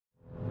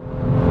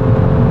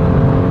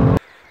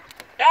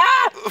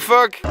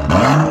Fuck!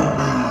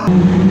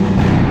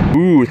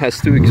 Ooh, it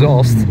has 2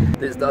 exhausts.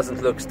 This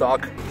doesn't look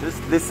stock.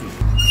 Just listen.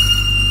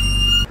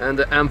 And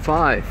the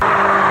M5.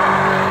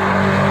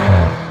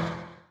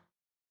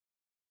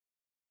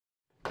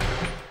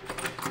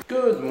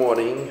 Good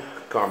morning,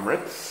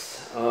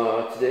 comrades.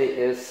 Today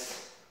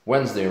is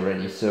Wednesday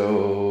already,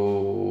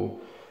 so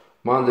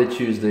Monday,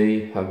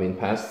 Tuesday have been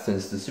passed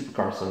since the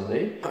Supercar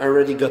Sunday. I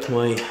already got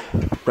my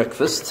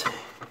breakfast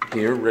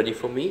here ready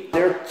for me.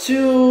 There are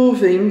 2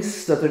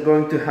 things that are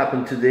going to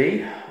happen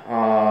today,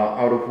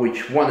 out of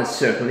which one is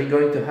certainly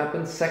going to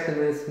happen, second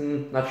is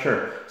not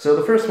sure. So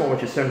the first one,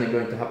 which is certainly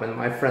going to happen,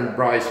 my friend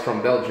Bryce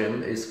from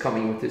Belgium is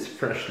coming with his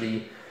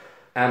freshly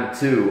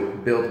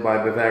M2 built by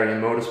Bavarian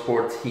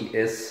Motorsport. He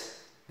is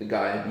the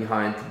guy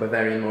behind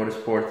Bavarian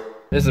Motorsport.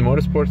 Is it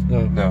Motorsport?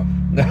 No. No.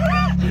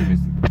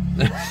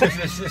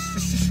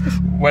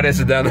 What is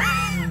it then?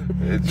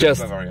 It's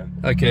just Bavarian.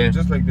 Okay.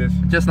 Just like this.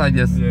 Just like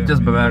this. Yeah,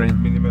 just Bavarian.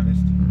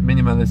 Minimalist.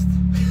 Minimalist.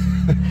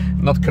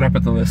 Not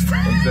capitalist.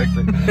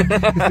 Exactly.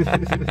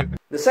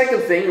 The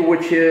second thing,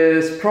 which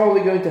is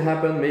probably going to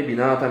happen, maybe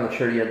not, I'm not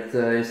sure yet,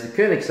 is the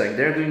Koenigsegg.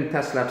 They're doing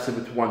test laps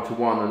with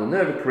 1-to-1 on the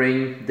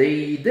Nürburgring.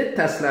 They did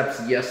test laps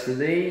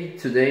yesterday.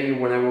 Today,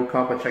 when I woke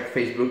up, I checked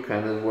Facebook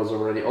and it was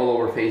already all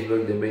over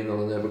Facebook. They've been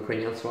on the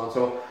Nürburgring and so on.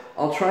 So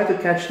I'll try to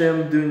catch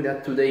them doing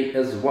that today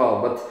as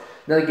well. But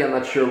then again,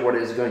 not sure what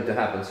is going to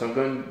happen. So I'm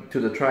going to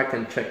the track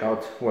and check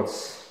out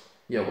what's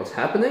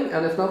happening.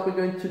 And if not, we're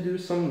going to do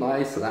some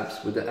nice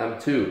laps with the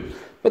M2.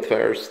 But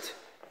first,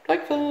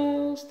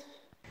 breakfast.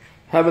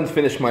 Haven't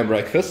finished my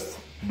breakfast,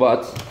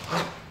 but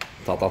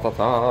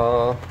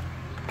ta-ta-ta-ta.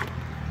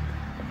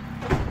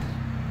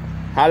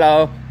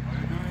 Hello. How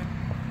are you doing?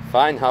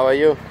 Fine, how are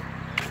you?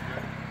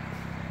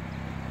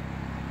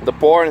 The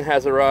porn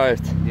has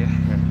arrived. Yeah.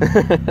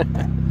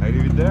 I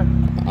leave it there?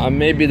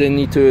 Maybe they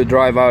need to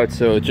drive out,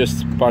 so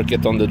just park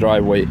it on the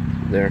driveway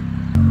there.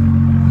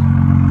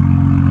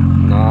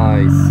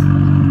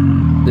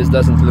 Nice. This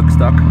doesn't look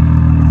stuck.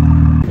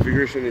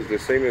 Configuration is the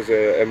same as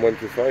a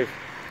M125.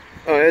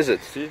 Oh, is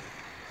it? See?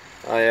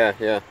 Oh yeah,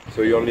 yeah.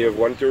 So you only have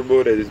one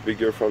turbo that is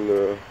bigger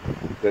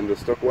than the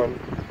stock one,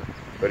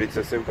 but it's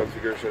the same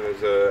configuration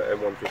as a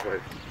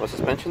M125. What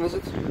suspension is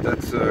it?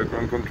 That's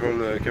ground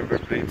control camber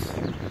plates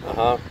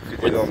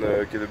fitted on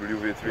a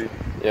KW-V3.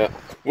 Yeah,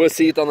 we'll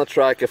see it on the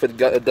track if it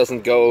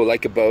doesn't go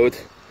like a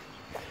boat.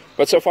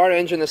 But so far the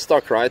engine is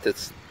stock, right?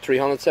 It's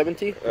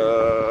 370?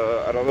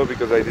 I don't know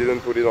because I didn't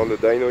put it on the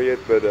dyno yet,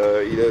 but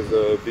it has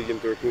a big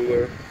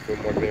intercooler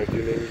from Wagner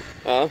Tuning.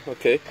 Ah,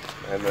 okay.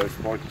 And a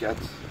Sport Cat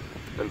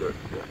under.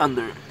 Yeah.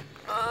 Under.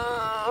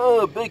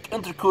 Oh, big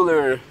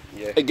intercooler.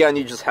 Yeah. Again,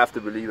 you just have to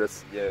believe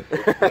us. Yeah,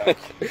 it's black.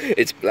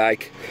 It's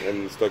black.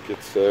 And stock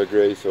it's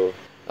grey, so.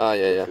 Ah,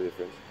 yeah, yeah.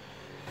 Different.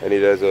 And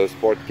it has a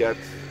Sport Cat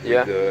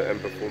with the M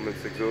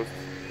Performance exhaust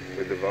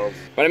with the valves.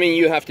 But I mean,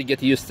 you have to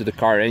get used to the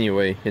car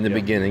anyway in the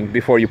beginning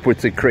before you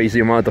put a crazy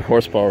amount of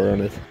horsepower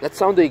on it. Let's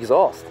sound the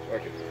exhaust.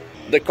 Okay.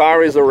 The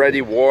car is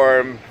already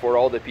warm for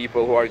all the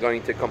people who are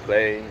going to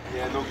complain.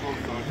 Yeah, no cold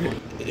start.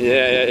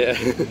 Yeah.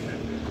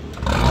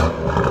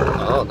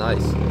 Oh,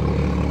 nice.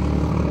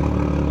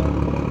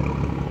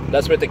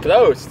 That's with the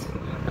closed.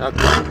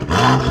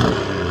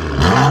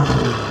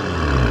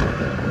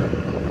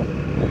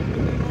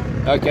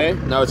 Okay,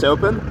 now it's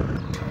open.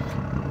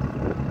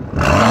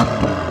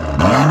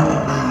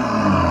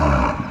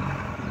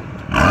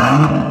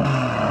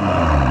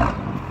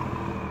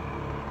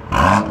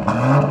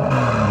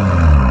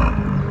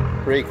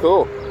 Pretty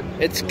cool.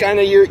 It's kind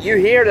of, you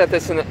hear that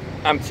it's an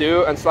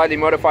M2 and slightly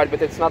modified,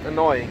 but it's not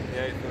annoying.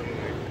 Yeah, it's not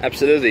annoying.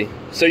 Absolutely.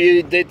 So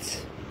you did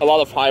a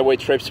lot of highway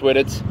trips with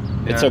it.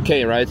 It's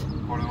okay, right?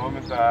 For the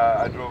moment,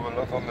 I drove a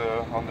lot on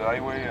the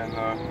highway, and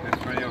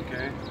it's really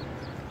okay.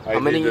 How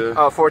many?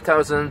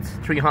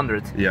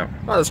 4,300. Yeah.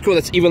 Oh, that's cool.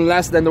 That's even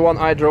less than the one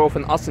I drove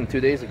in Assen 2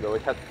 days ago.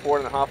 It had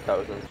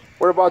 4,500.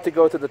 We're about to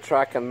go to the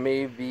track and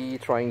maybe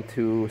trying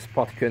to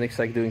spot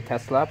Koenigsegg doing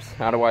test laps.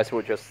 Otherwise,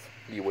 we'll just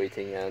be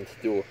waiting and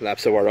do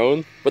laps of our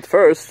own. But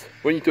first,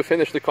 we need to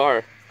finish the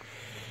car.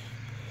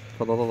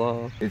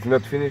 It's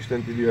not finished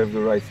until you have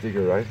the right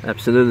sticker, right?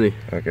 Absolutely.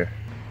 Okay.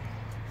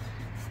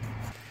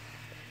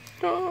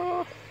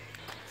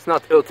 It's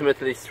not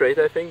ultimately straight,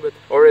 I think, but...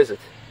 Or is it?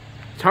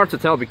 It's hard to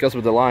tell because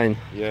of the line.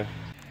 Yeah.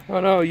 Oh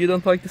no, you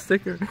don't like the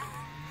sticker.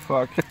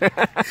 Fuck.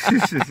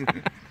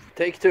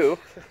 Take 2.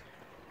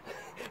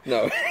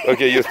 No.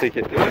 Okay, you stick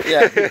it.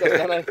 Yeah, because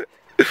then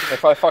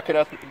if I fuck it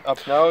up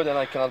now, then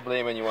I cannot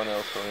blame anyone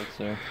else for it,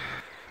 so...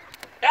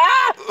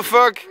 Ah!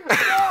 Fuck!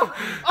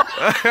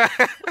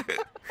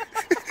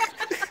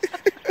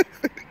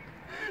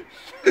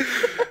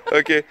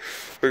 Okay,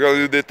 we're gonna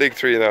do the take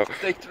 3 now.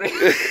 Take 3.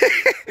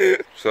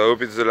 So I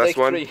hope it's the last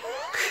one.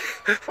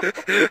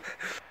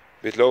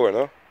 Bit lower,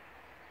 no?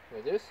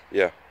 It is?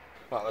 Yeah.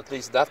 Well, at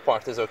least that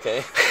part is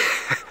okay.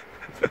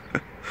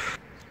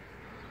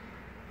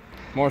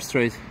 More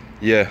straight.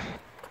 Yeah.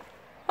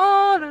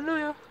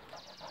 Hallelujah.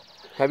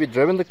 Have you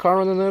driven the car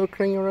on the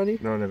Nürburgring already?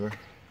 No, never.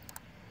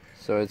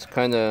 So it's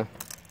kind of,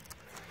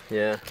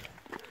 yeah.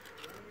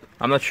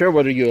 I'm not sure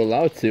whether you're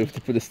allowed to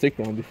put a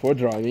sticker on before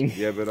driving.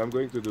 Yeah, but I'm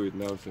going to do it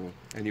now, so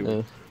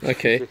anyway.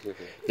 Okay.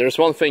 There's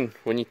one thing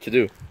we need to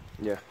do.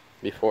 Yeah.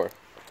 Before.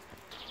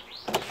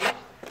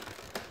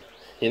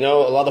 You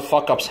know, a lot of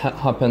fuck-ups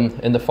happen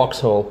in the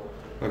foxhole.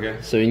 Okay.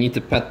 So you need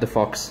to pet the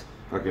fox.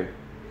 Okay.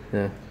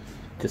 Yeah.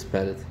 Just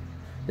pet it.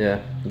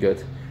 Yeah,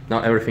 good. Now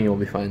everything will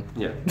be fine.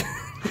 Yeah.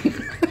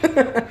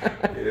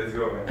 Okay, let's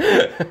go, man.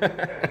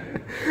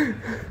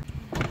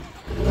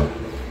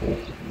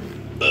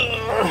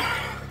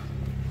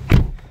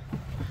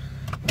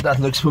 That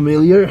looks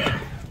familiar.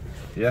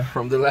 Yeah.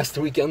 From the last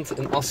weekend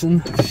in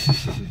Assen.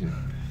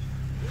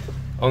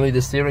 Only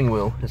the steering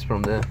wheel is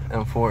from the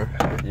M4.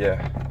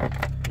 Yeah.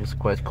 It's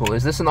quite cool.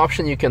 Is this an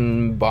option you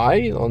can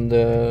buy on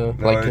the...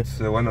 No, like it's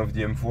one of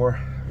the M4.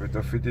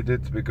 Retrofitted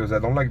it because I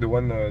don't like the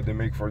one they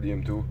make for the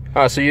M2.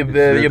 Ah, so you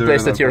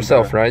placed it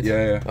yourself, right?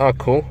 Yeah, yeah. Oh,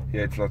 cool.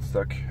 Yeah, it's not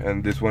stuck,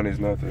 and this one is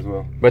not as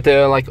well. But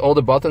like all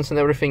the buttons and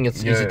everything,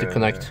 it's easy to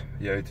connect.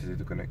 Yeah, it's easy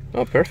to connect.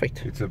 Oh,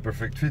 perfect. It's a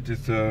perfect fit.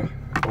 It's a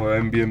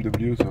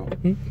BMW, so.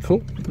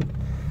 Cool.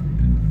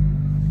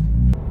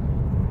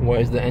 Why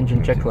is the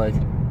engine check light?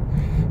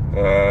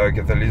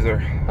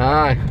 Catalyzer.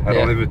 Ah, I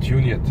don't have a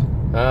tune yet.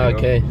 Ah,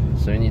 okay.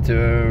 So you need to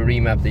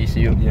remap the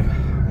ECU. Yeah,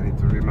 I need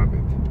to remap it.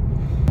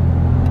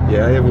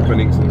 Yeah, I have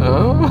openings.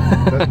 Oh.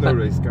 That's no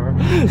race car.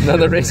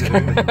 Not a race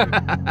car.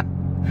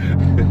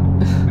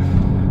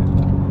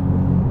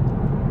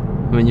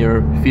 When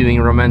you're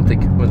feeling romantic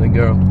with a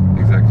girl.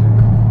 Exactly.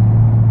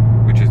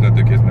 Which is not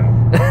the case now.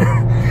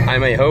 I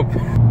may hope.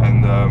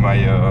 And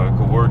my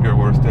co-worker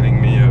was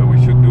telling me we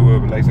should do a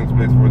license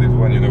plate for this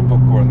one, you know,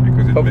 popcorn,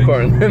 because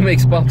it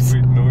makes pops.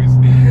 Sweet noise.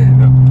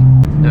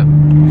 Yeah.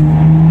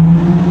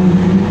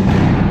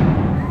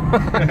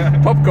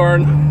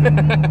 Popcorn.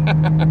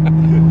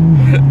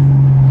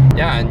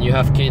 Yeah, and you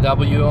have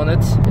KW on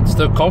it. It's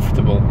still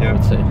comfortable, yeah. I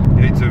would say.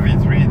 Yeah, it's a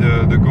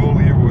V3. The goal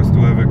here was to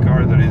have a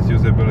car that is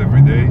usable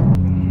every day.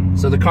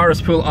 So the car is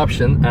full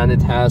option, and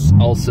it has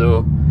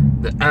also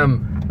the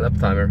M lap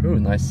timer. Ooh,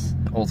 nice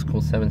old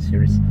school 7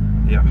 Series.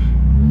 Yeah,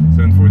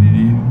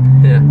 740D.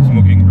 Yeah.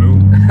 Smoking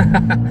blue.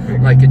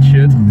 Like it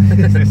should.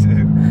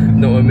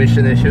 No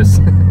emission issues.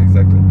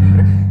 Exactly.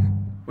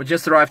 We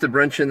just arrived at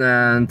Brunchen,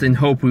 and in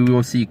hope we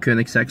will see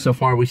Koenigsegg. So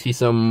far we see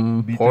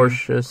some Beetle.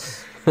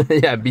 Porsches.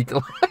 Yeah,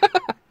 Beetle.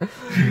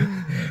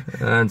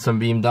 And some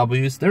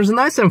BMWs. There's a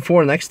nice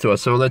M4 next to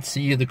us, so let's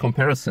see the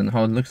comparison,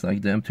 how it looks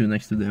like, the M2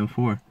 next to the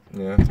M4.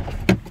 Yeah.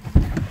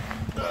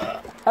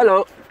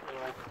 Hello.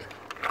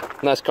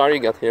 Nice car you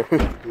got here.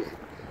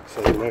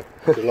 So do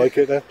you like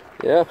it then?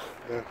 Yeah.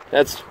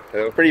 That's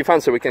pretty fun,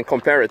 so we can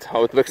compare it,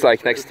 how it looks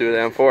like next to the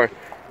M4.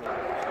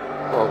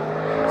 Well,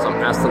 some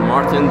Aston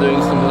Martin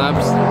doing some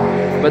laps.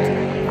 But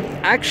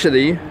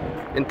actually,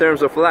 in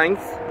terms of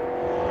length,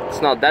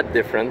 it's not that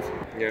different.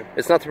 Yeah.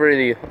 It's not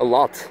really a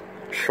lot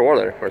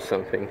shorter or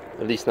something.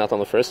 At least not on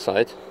the first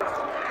side.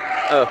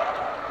 Oh.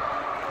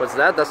 What's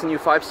that? That's a new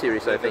 5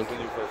 Series, I think. That's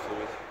the new 5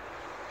 Series.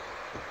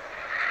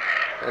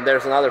 And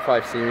there's another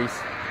 5 Series.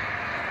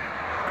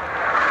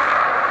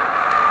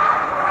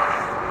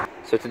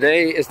 So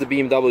today is the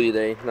BMW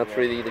day, not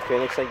really the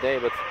Koenigsegg day,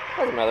 but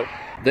doesn't matter.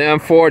 The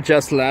M4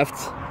 just left.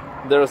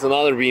 There's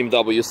another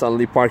BMW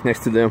suddenly parked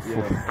next to the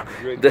M4.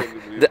 Yeah,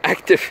 the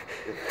active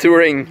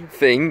touring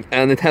thing,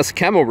 and it has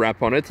camo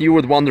wrap on it. You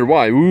would wonder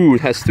why. Ooh,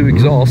 it has 2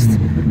 exhausts.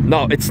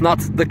 No, it's not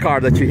the car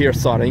that you hear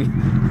sodding.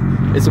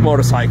 It's a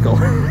motorcycle.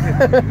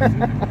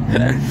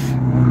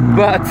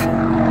 But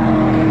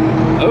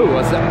oh,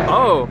 what's that?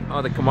 Oh,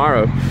 the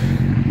Camaro.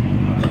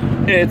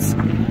 It's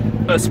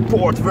a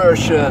sport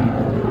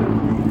version.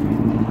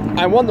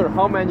 I wonder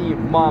how many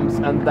moms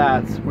and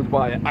dads would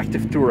buy an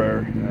active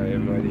tourer. I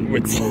have no idea.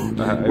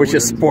 Which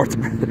is sport.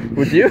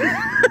 Would you?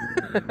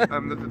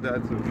 I'm not a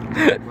dad, so.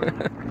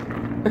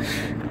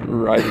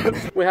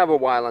 Right. We have a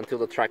while until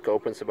the track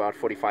opens, about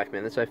 45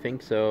 minutes, I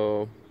think.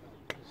 So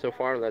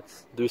far,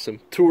 let's do some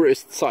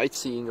tourist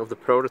sightseeing of the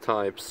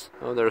prototypes.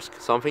 Oh, there's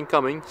something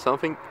coming.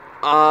 Something.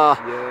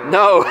 Yeah,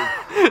 no.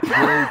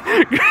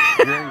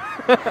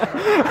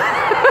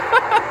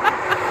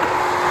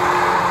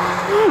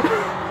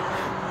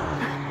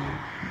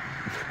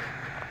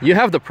 You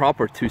have the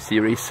proper 2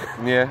 Series.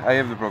 Yeah, I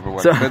have the proper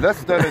one. So, but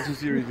that's not a 2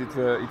 Series.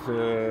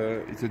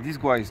 It's a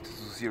disguised 2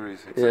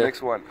 Series. It's the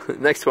next one.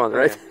 Next one,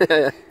 right?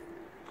 Yeah.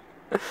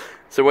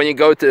 So when you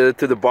go to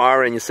the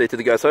bar and you say to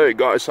the guys, "Hey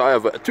guys, I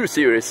have a 2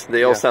 Series,"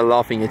 they all start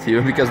laughing at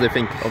you because they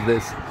think of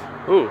this.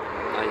 Ooh,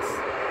 nice.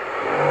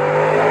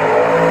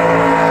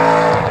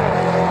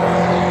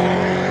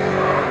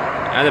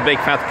 And a big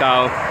fat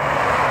cow.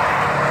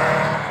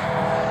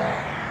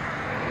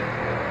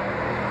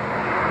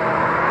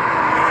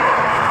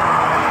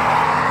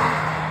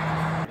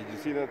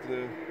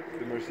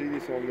 The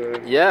Mercedes on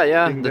the...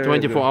 Yeah, the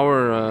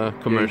 24-hour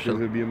commercial.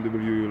 Yeah, the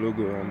BMW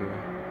logo on the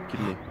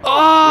kidney.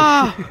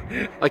 Ah!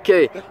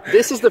 Okay,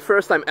 this is the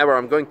first time ever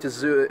I'm going to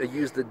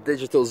use the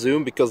digital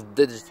zoom, because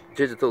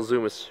digital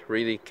zoom is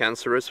really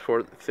cancerous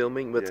for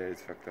filming. But yeah,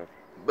 it's fucked up.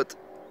 But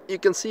you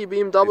can see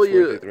BMW. It's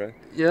worth it, right?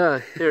 Yeah,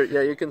 here,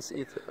 yeah, you can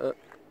see it.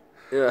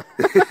 Yeah.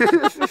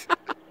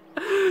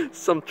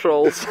 Some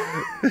trolls.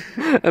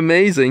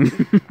 Amazing.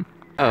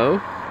 Oh,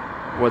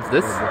 what's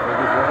this?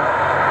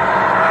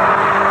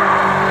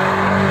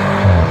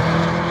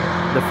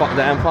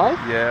 The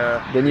M5?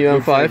 Yeah. The new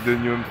M5? The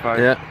new M5.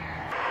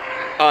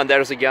 Yeah. Oh, and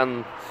there's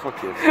again.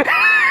 Fuck it.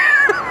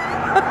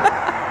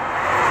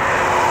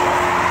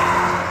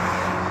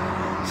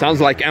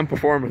 Sounds like M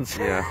performance.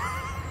 Yeah.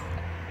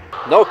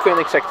 No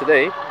Koenigsegg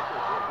today.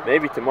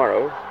 Maybe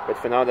tomorrow. But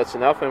for now that's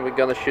enough, and we're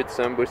gonna shoot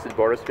some boosted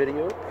Boris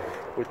video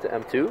with the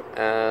M2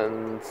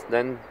 and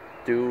then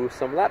do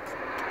some laps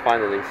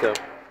finally.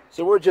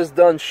 So we're just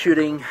done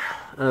shooting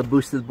a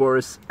boosted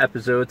Boris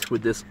episode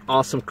with this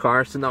awesome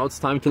car, so now it's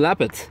time to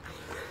lap it.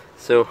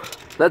 So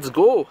let's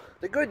go.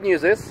 The good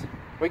news is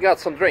we got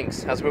some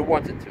drinks as we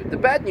wanted to. The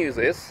bad news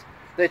is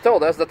they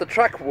told us that the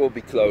track will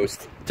be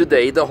closed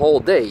today the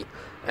whole day,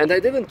 and I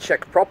didn't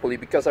check properly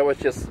because I was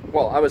just,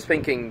 well, I was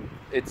thinking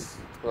it's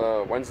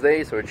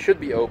Wednesday, so it should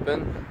be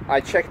open.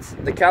 I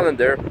checked the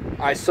calendar,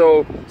 I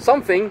saw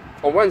something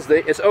on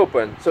Wednesday is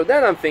open, so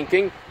then I'm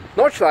thinking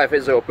Nordschleife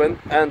is open,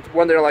 and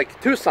when there are like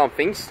two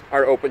somethings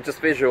are open, just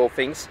visual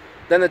things,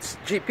 then it's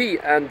GP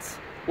and,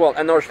 well,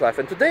 and Nordschleife.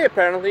 And today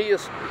apparently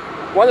is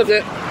one of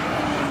the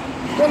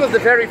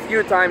very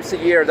few times a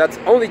year that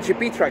only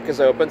GP track is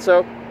open,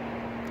 so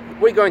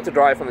we're going to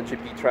drive on the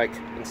GP track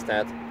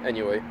instead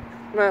anyway.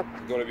 Nah.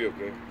 It's gonna be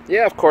okay.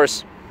 Yeah, of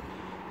course.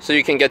 So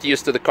you can get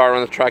used to the car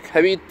on the track.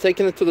 Have you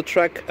taken it to the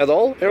track at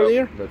all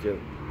earlier? No, not yet.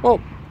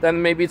 Well,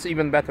 then maybe it's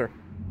even better.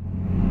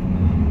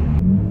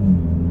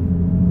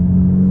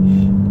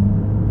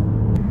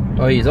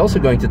 Oh, he's also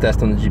going to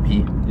test on the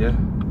GP. Yeah.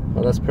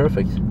 Well, that's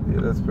perfect.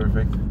 Yeah, that's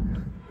perfect.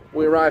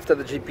 We arrived at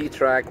the GP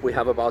track. We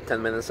have about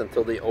 10 minutes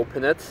until they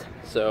open it,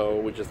 so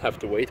we just have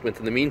to wait. But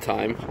in the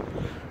meantime,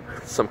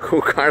 some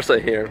cool cars are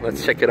here.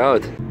 Let's check it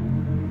out.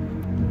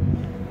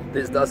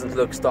 This doesn't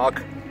look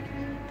stock.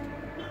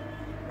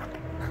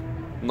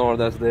 Nor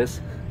does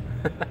this.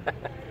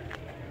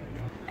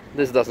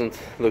 This doesn't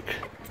look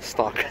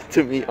stock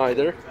to me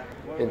either.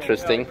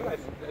 Interesting.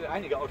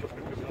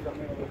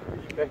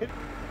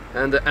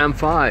 And the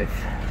M5,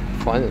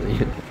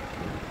 finally.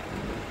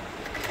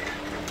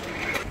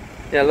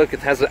 Yeah, look,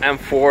 it has the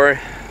M4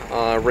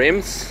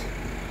 rims.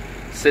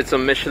 Sits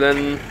on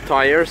Michelin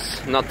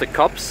tires, not the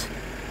cups,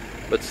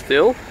 but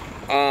still.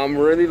 I'm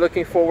really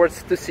looking forward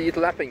to see it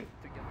lapping.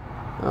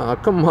 Oh,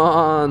 come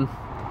on.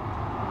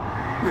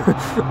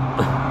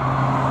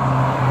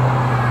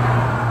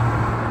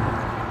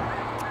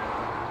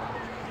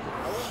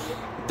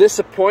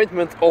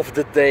 Disappointment of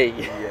the day.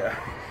 Yeah.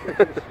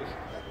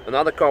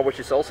 Another car which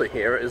is also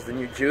here is the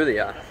new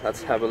Julia.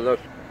 Let's have a look.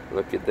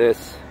 Look at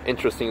this.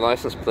 Interesting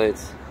license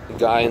plates. The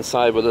guy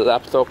inside with the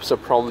laptop, so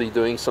probably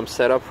doing some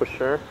setup for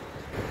sure.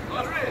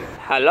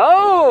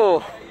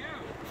 Hello!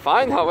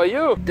 Fine, how are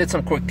you? Did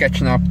some quick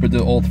catching up with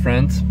the old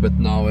friend, but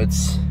now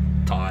it's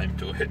time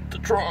to hit the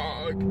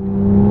track.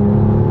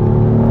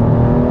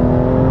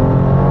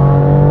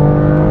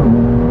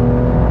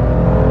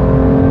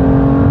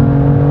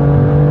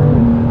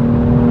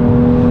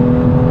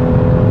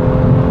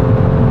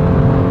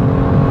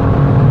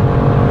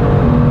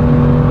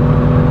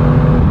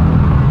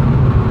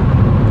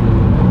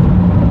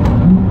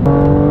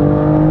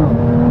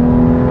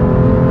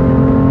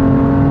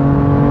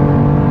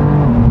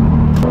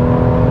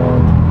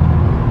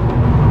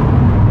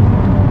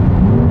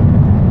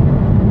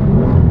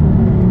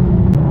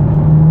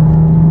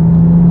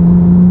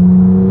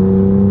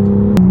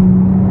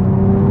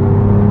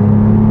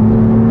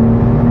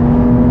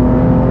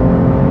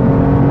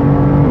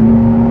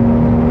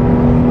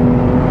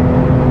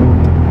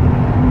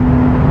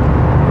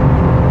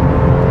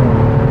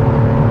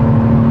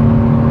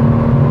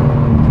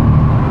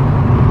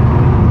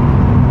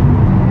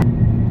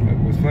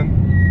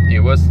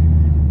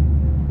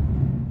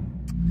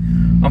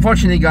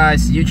 Unfortunately,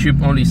 guys,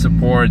 YouTube only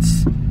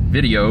supports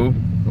video,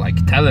 like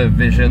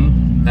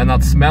television, and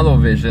not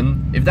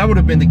smell-o-vision. If that would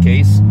have been the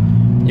case,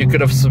 you could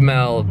have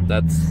smelled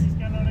that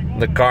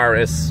the car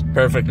is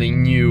perfectly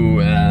new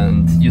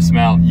and you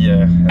smell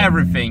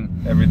everything.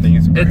 Everything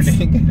is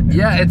burning.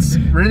 It's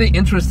really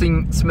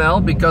interesting smell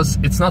because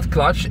it's not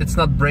clutch, it's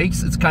not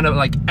brakes, it's kind of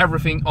like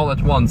everything all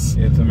at once.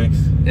 Yeah, it's a mix.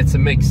 It's a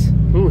mix.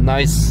 Ooh,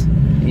 nice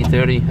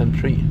E30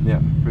 M3.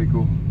 Yeah, pretty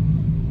cool.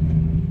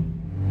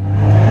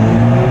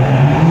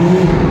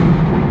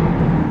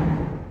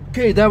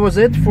 Okay, that was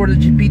it for the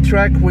GP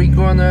track. We're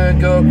gonna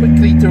go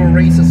quickly to a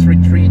racist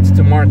retreat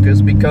to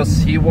Marcus because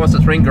he was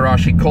at Ring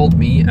Garage. He called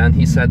me and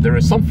he said there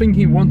is something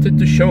he wanted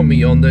to show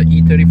me on the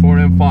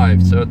E34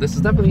 M5. So this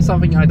is definitely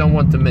something I don't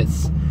want to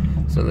miss.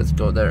 So let's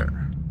go there.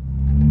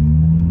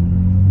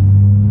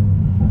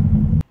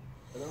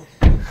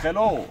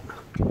 Hello.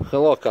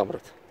 Hello,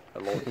 comrade.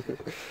 Hello.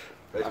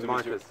 Nice to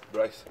meet you,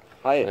 Bryce.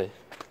 Hi.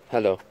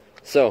 Hello.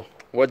 So,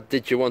 what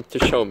did you want to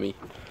show me?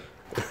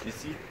 You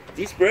see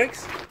these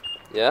brakes?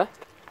 Yeah?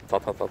 Ta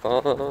ta ta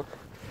ta.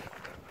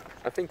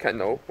 I think I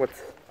know what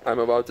I'm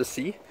about to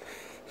see.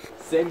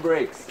 Same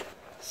brakes.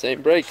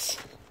 Same brakes.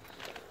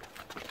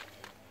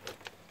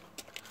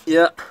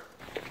 Yeah.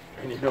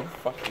 And you know,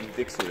 fucking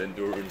Dixon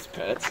endurance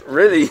pads.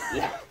 Really?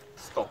 Yeah.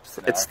 Stops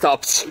now. It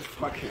stops. It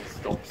fucking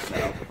stops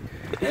now.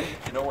 And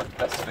you know what the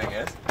best thing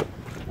is?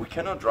 We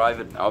cannot drive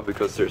it now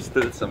because there's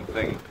still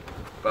something.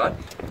 But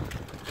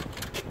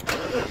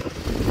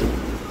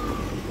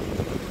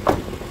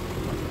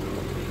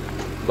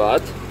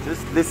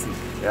just listen,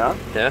 yeah?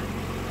 Yeah.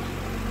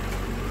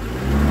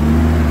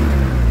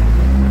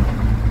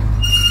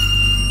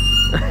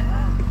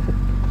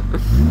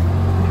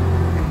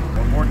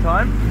 One more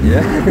time.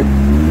 Yeah.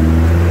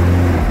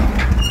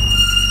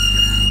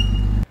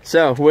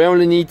 So we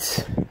only need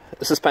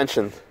a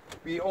suspension.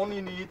 We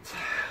only need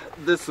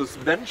the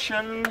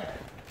suspension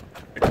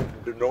and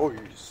the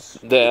noise.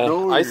 The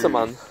noise.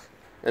 Isoman.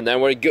 And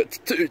then we're good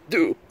to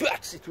do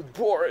backseat with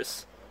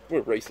Boris.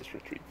 We're racist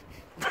retreat.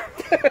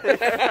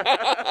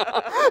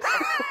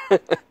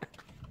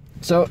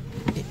 So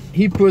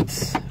he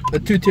puts a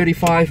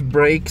 235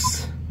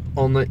 brakes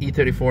on the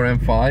E34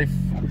 M5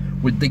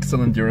 with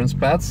Dixon endurance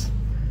pads.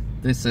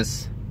 This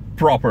is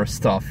proper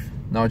stuff.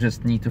 Now I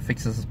just need to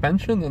fix the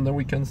suspension and then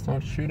we can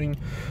start shooting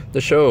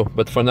the show.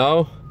 But for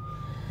now,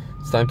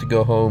 it's time to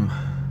go home.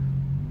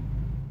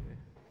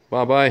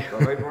 Bye bye.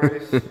 Bye bye,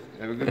 Boris.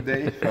 Have a good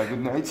day. Have a good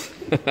night.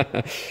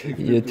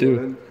 You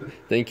too.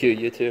 Thank you,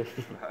 you too.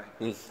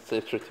 Bye.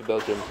 Safe trip to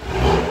Belgium.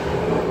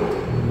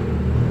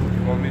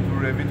 You want me to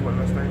rev it one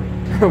last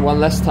time? One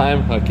last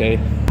time? Okay.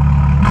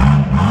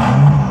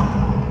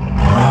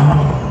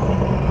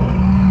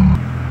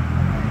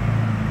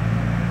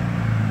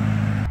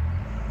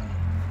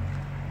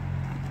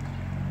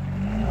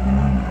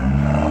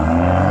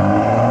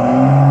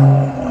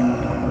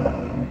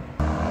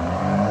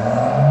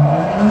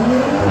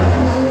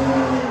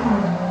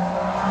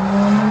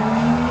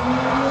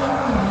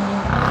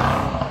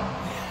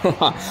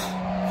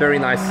 Very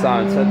nice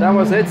sound. So that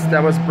was it.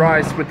 That was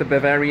Bryce with the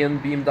Bavarian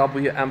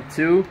BMW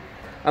M2.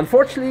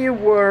 Unfortunately, we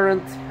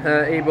weren't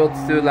able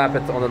to lap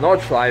it on the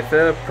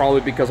Nordschleife,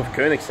 probably because of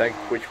Koenigsegg,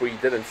 which we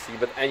didn't see.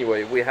 But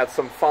anyway, we had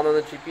some fun on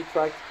the GP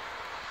track.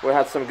 We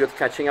had some good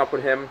catching up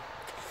with him.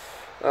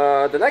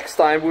 The next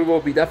time we will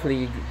be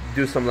definitely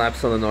do some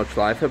laps on the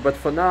Nordschleife. But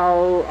for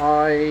now,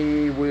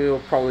 I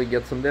will probably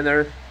get some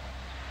dinner.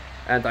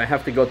 And I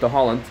have to go to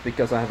Holland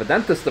because I have a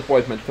dentist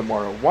appointment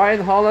tomorrow. Why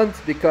in Holland?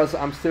 Because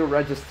I'm still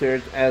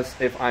registered as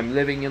if I'm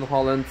living in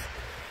Holland.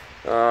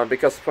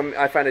 Because for me,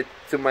 I find it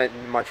too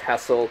much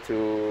hassle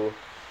to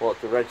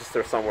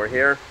register somewhere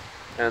here,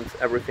 and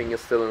everything is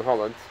still in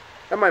Holland.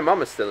 And my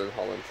mom is still in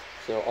Holland,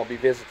 so I'll be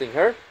visiting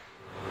her.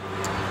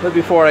 But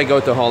before I go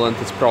to Holland,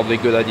 it's probably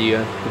a good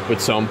idea to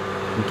put some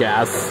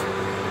gas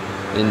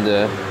in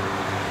the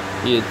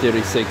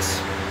E36.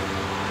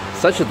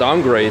 Such a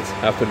downgrade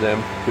after them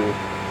too.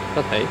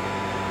 But hey.